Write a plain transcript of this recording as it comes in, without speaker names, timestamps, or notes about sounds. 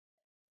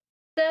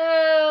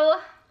So,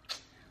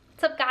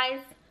 what's up guys?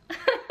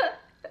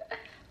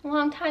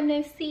 Long time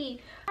no see.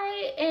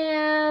 I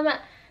am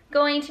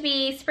going to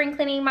be spring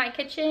cleaning my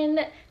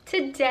kitchen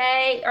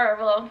today, or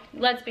well,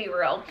 let's be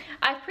real.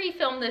 I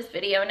pre-filmed this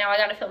video, now I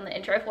gotta film the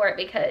intro for it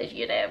because,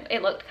 you know,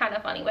 it looked kind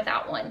of funny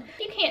without one.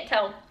 You can't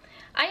tell.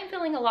 I am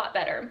feeling a lot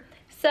better.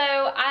 So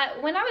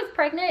when I was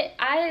pregnant,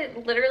 I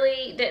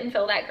literally didn't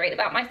feel that great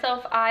about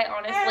myself. I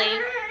honestly,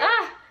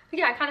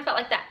 yeah, I kind of felt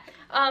like that.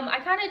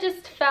 I kind of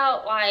just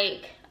felt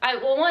like,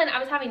 well, one, I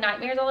was having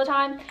nightmares all the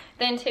time.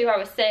 Then two, I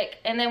was sick.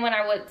 And then when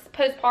I was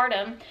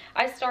postpartum,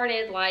 I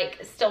started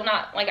like still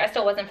not, like I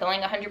still wasn't feeling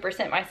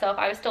 100% myself.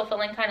 I was still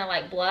feeling kind of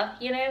like blah,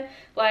 you know,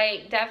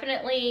 like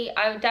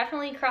I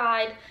definitely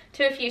cried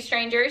to a few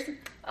strangers.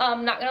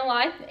 Not gonna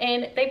lie.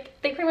 And they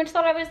pretty much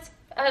thought I was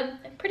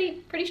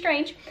pretty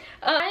strange.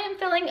 I am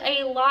feeling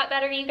a lot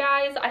better, you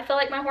guys. I feel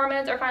like my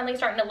hormones are finally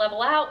starting to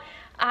level out.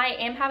 I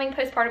am having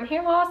postpartum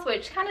hair loss,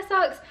 which kind of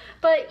sucks,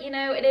 but you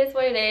know, it is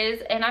what it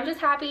is, and I'm just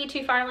happy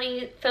to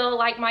finally feel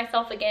like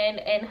myself again,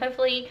 and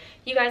hopefully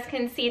you guys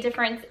can see a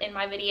difference in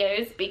my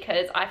videos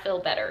because I feel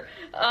better.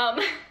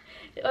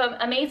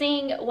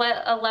 Amazing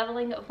what a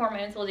leveling of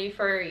hormones will do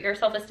for your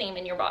self-esteem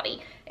in your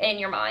body and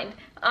your mind.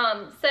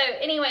 So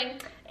anyway,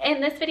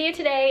 in this video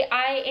today,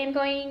 I am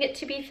going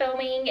to be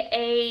filming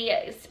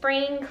a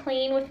spring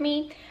clean with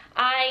me.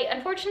 I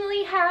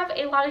unfortunately have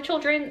a lot of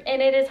children and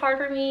it is hard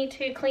for me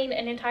to clean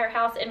an entire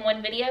house in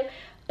one video.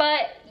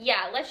 But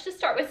yeah, let's just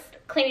start with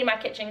cleaning my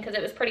kitchen because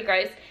it was pretty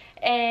gross.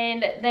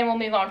 And then we'll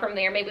move on from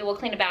there. Maybe we'll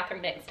clean a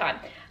bathroom next time.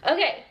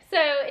 Okay, so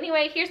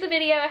anyway, here's the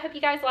video. I hope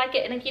you guys like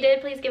it. And if you did,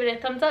 please give it a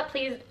thumbs up,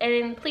 please.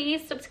 And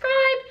please subscribe.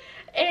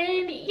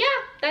 And yeah,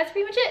 that's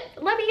pretty much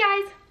it. Love you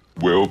guys.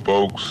 Well,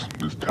 folks,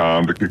 it's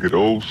time to kick it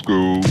old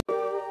school.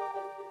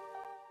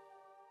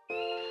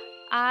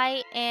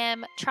 I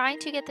am trying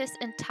to get this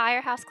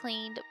entire house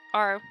cleaned,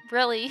 or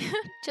really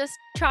just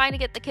trying to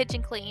get the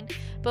kitchen cleaned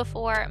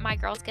before my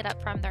girls get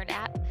up from their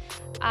nap.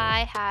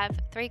 I have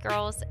 3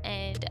 girls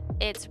and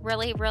it's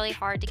really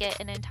hard to get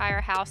an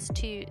entire house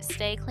to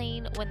stay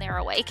clean when they're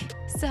awake.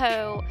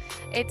 So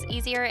it's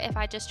easier if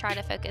I just try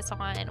to focus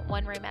on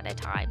one room at a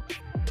time.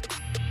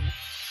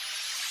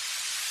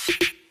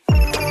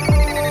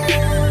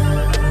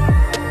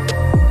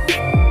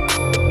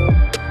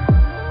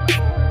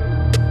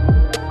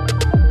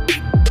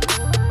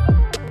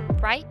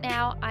 Right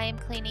now, I am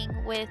cleaning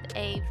with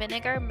a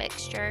vinegar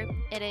mixture.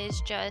 It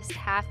is just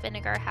half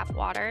vinegar, half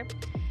water.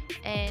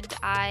 And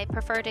I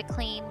prefer to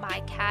clean my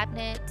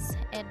cabinets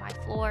and my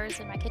floors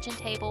and my kitchen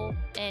table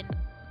and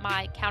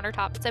my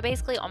countertops. So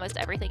basically almost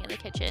everything in the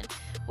kitchen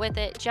with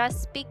it,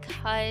 just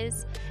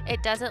because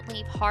it doesn't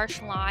leave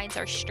harsh lines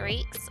or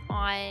streaks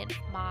on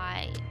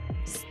my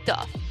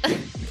stuff.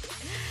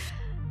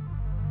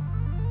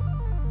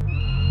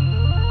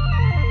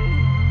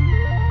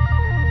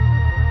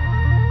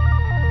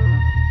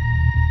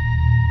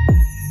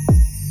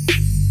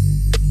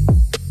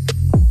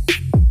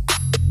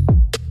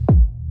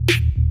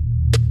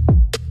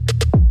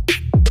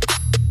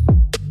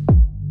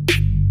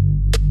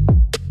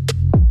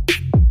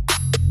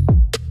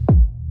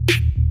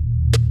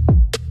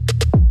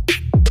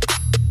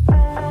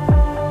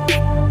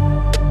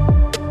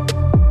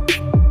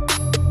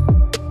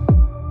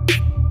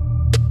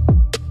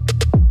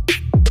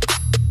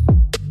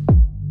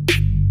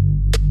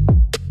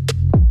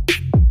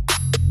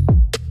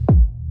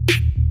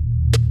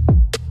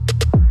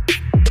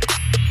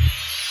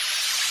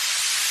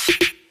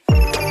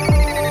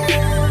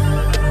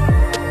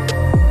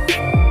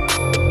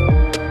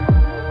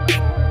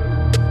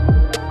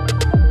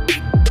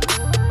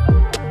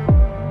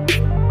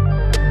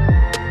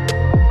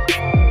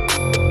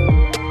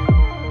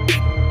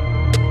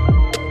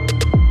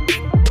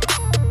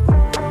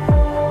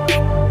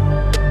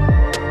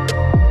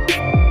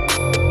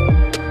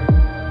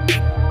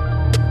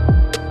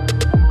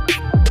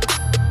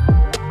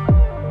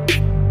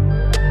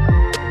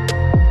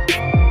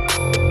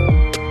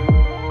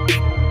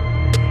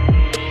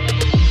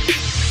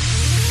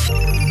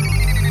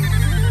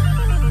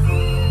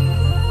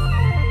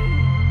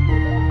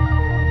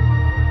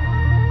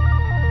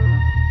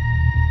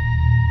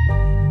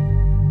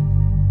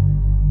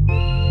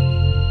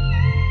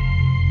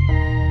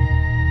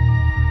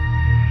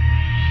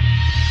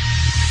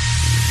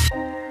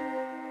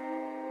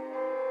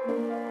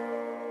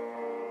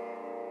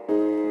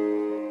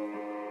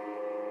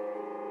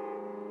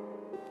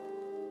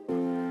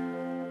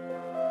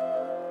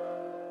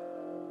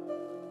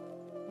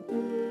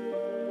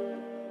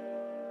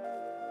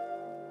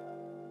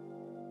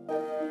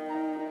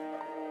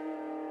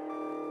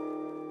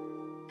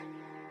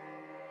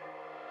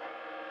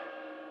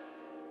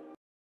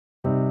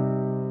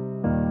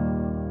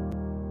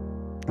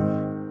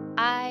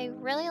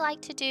 Really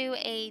like to do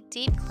a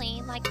deep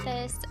clean like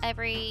this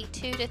every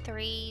 2 to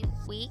 3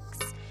 weeks,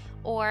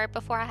 or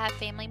before I have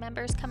family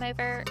members come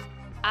over.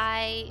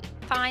 I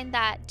find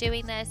that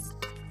doing this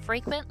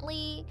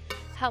frequently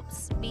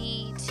helps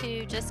me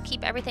to just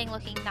keep everything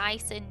looking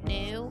nice and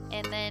new.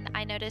 And then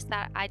I noticed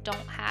that I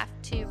don't have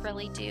to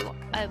really do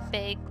a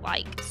big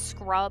like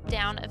scrub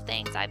down of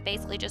things. I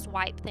basically just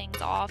wipe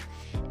things off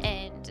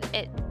and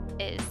it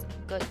is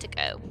good to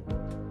go.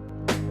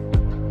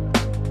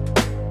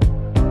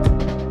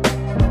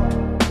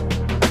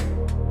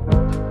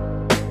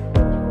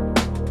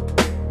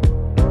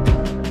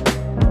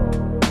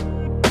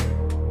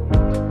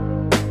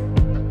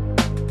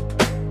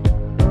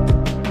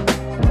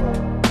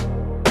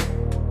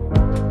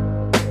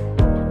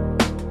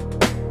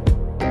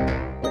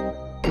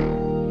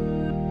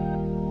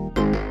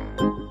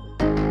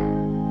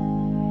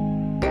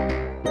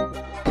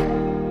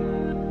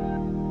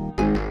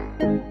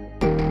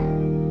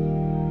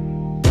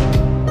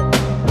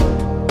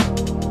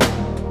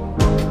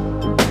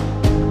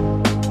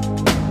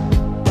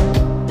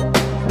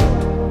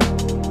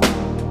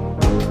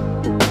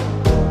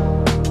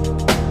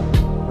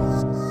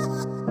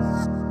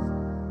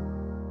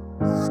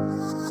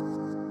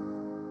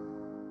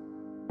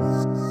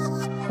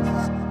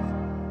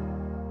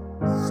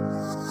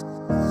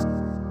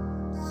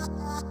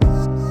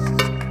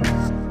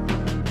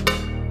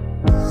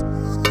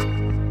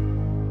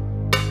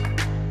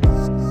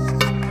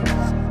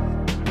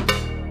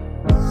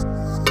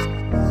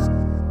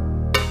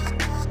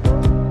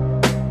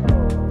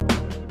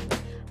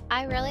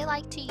 I really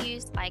like to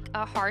use like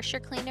a harsher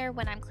cleaner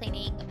when I'm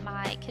cleaning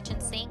my kitchen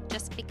sink,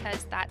 just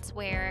because that's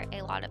where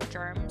a lot of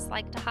germs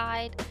like to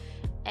hide.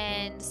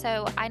 And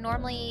so I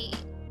normally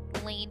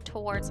lean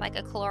towards like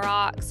a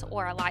Clorox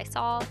or a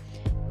Lysol.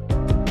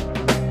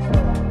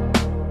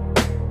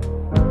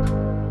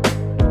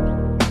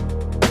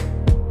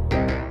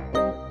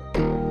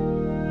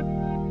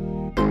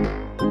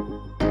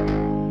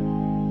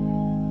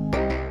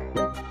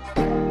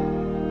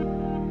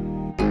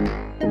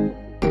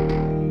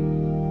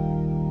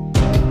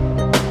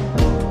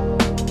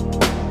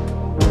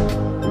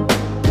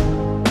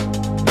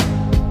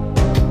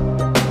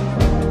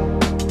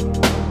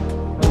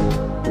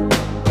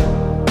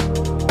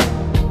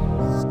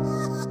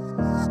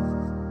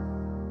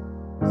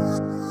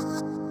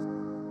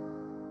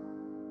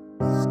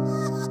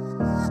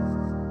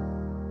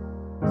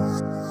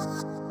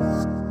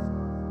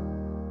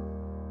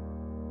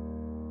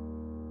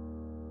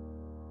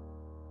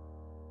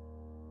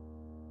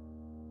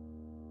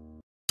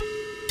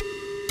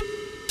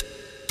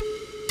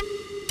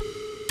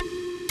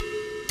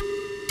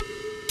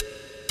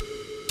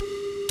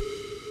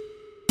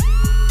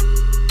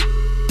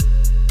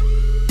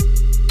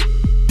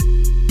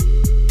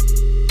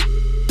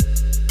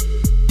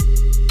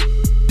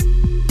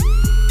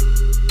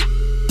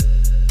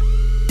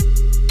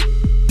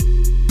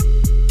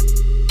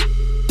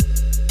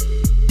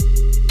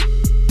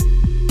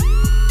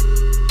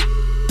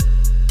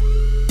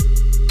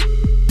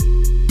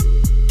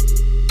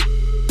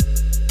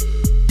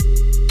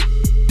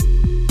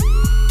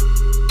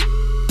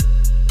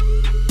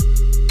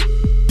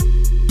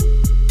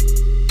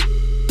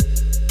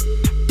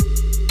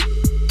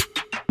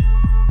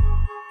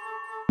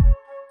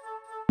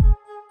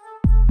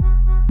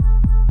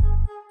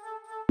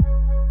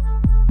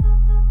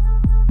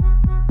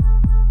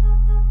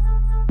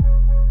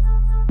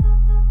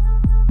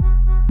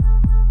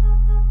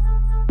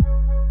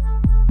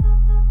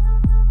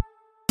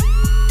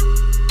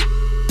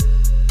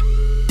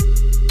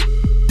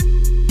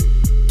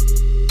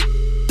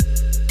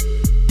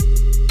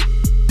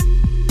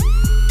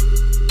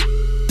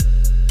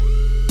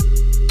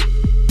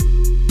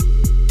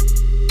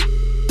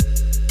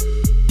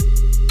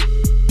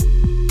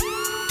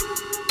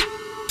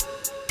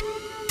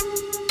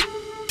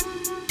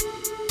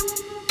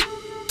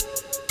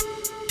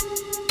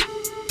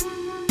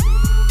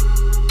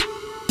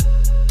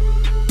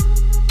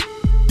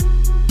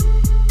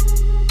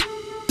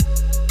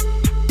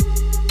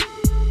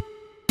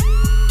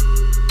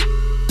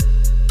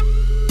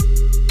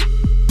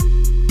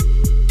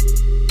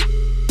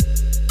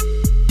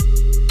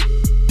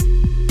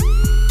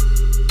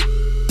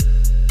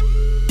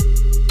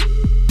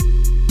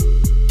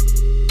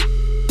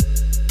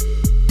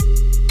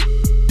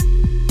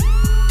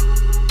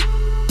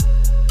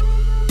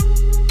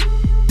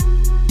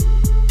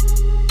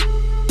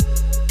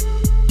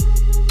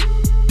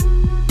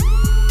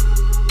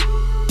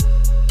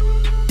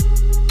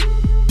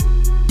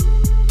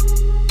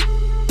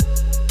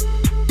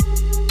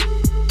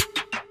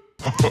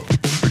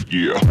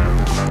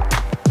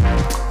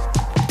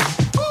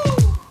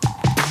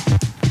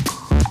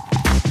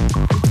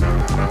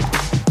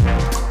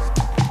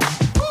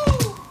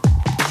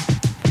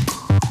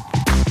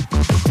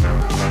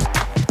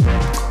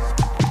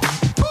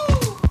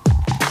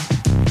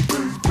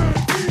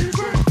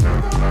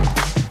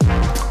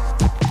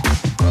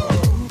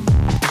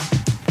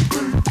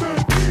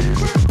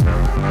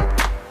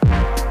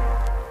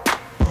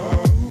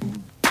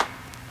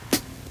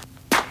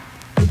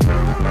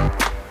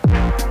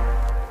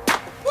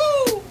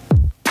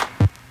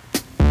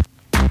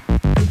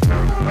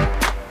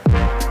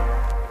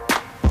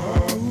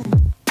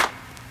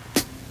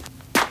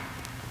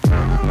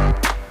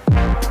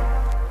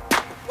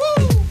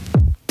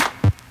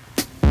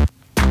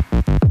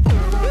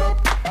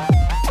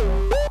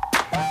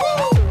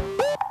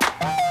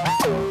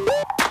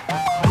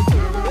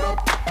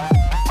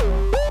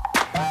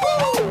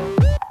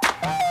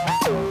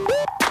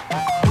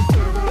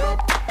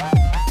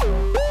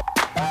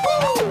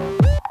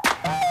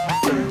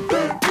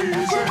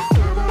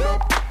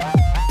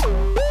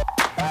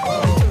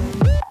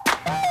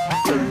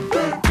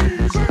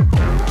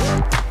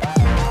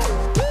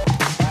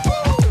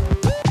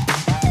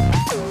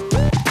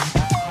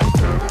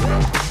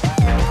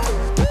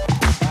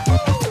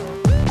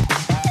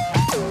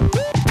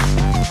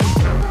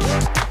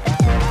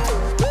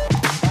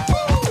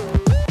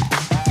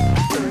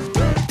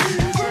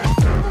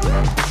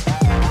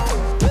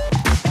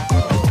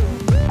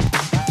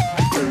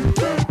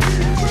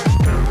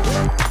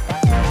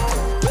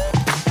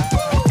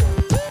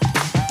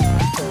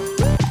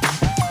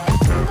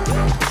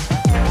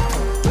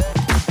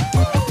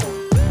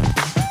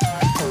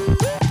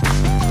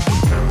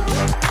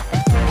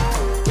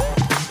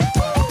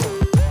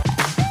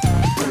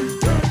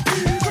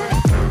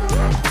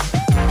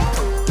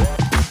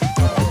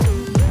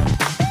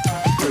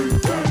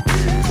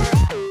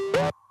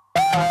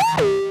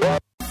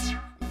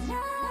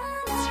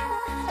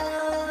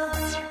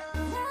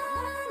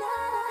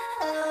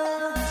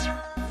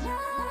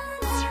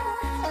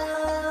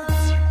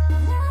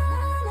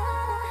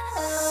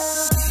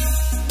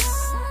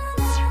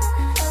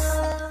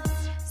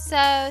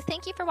 So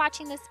thank you for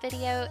watching this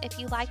video. If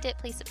you liked it,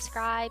 please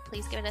subscribe,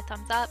 please give it a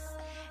thumbs up,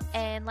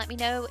 and let me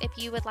know if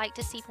you would like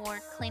to see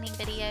more cleaning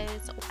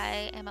videos.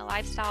 I am a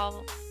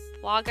lifestyle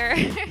vlogger,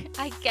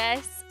 I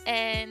guess.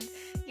 And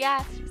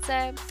yeah,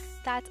 so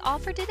that's all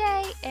for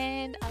today,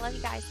 and I love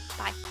you guys.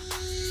 Bye.